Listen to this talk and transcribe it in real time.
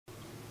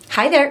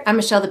Hi there, I'm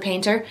Michelle the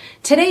Painter.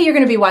 Today you're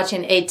going to be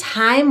watching a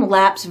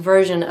time-lapse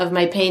version of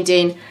my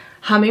painting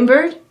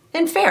Hummingbird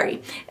and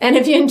Fairy. And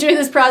if you enjoy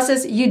this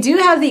process, you do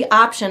have the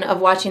option of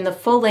watching the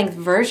full-length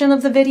version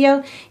of the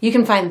video. You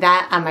can find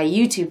that on my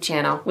YouTube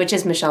channel, which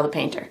is Michelle the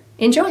Painter.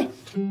 Enjoy!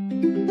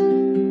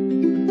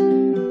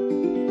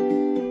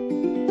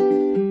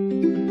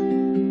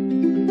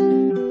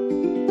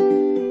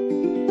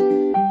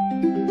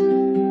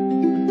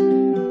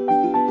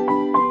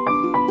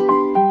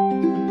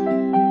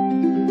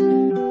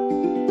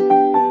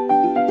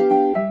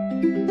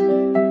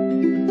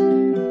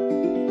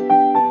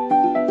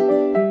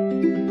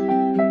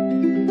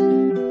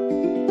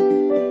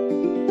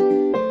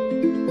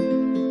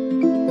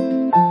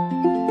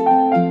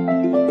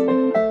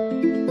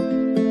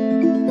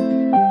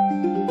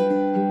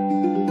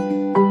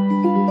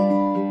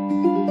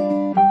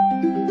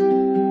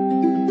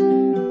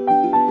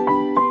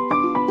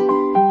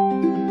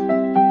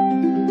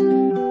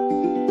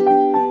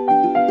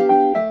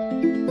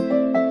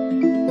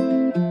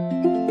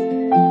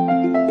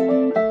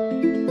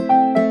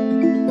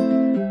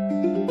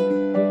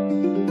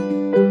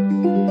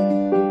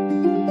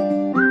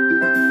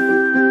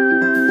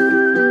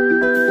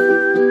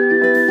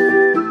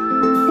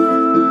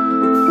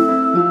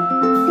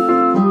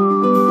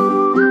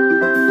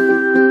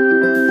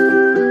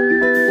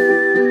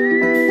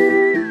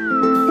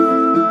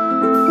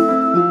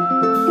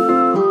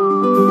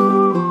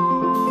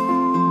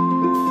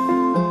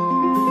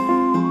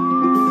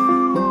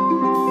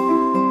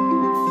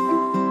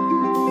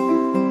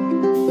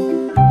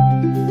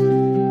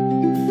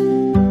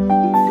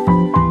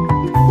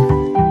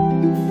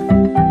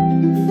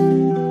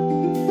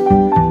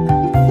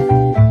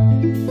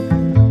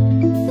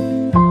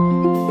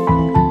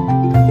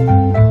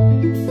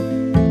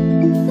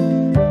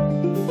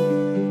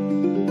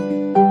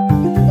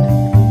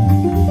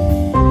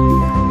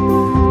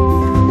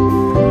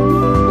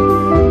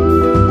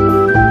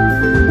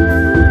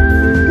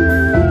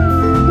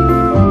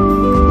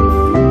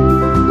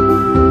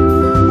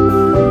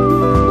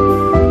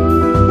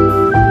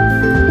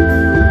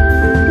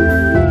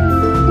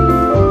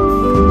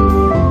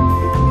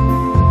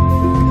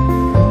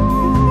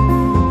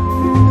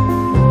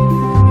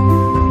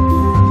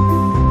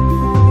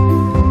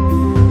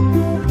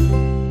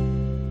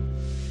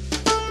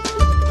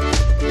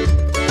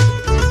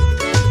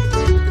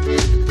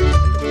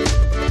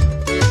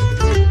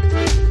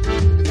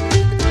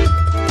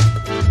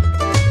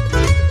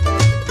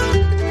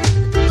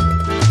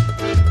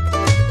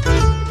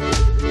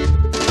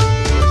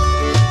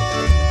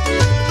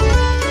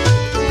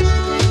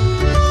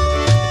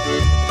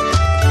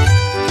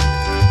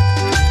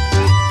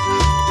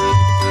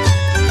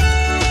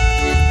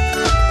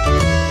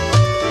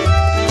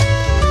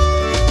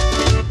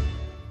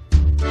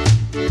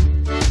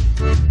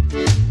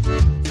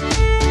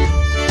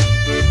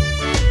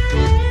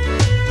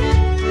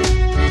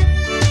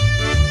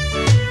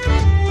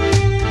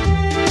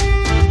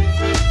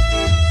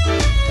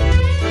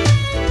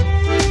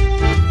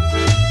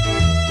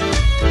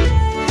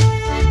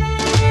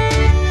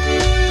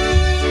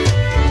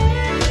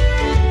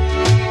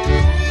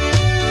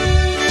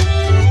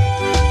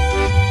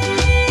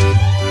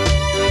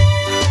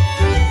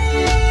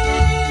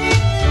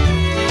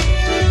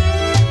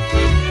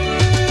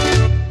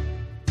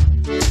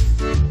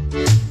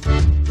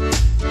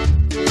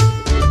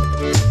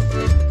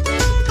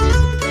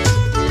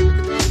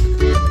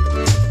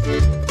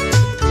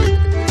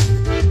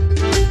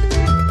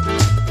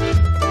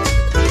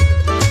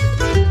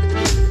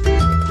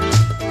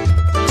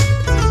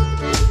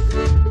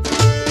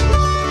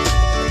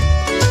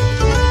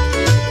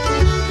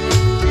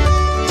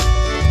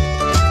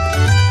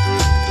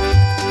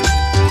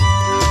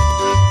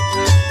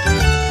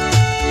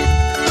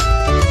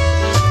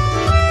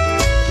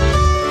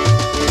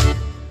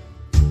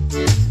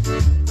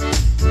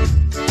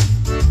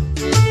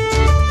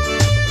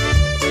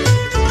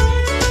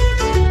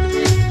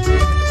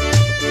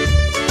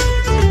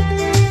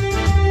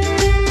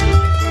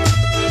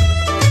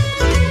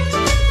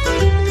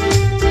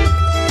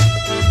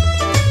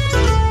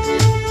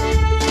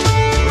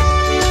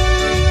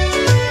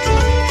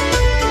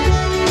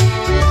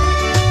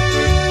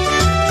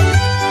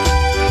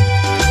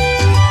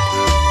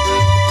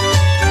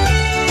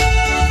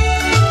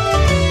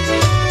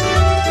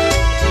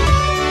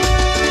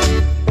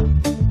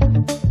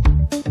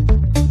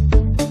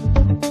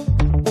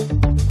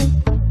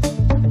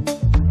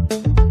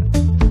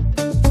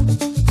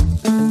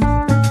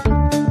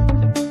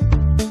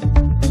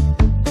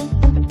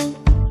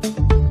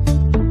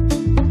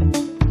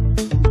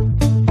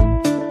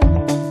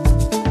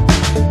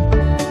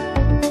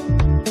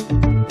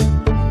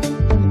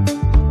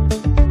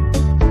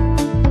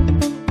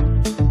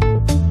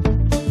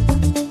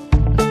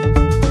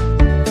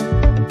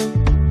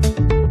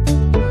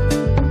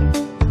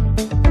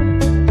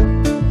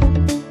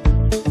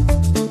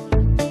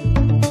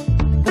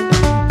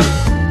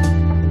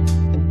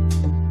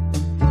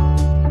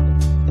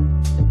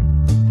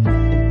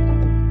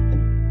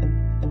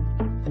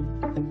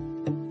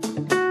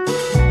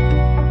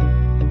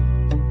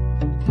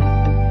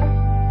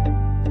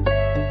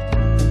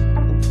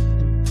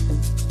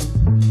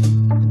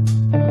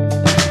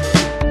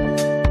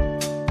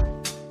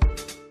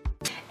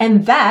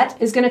 And that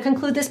is going to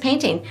conclude this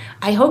painting.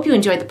 I hope you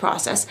enjoyed the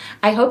process.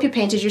 I hope you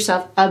painted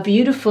yourself a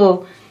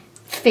beautiful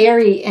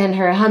fairy and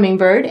her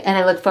hummingbird, and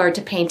I look forward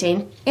to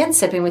painting and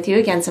sipping with you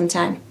again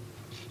sometime.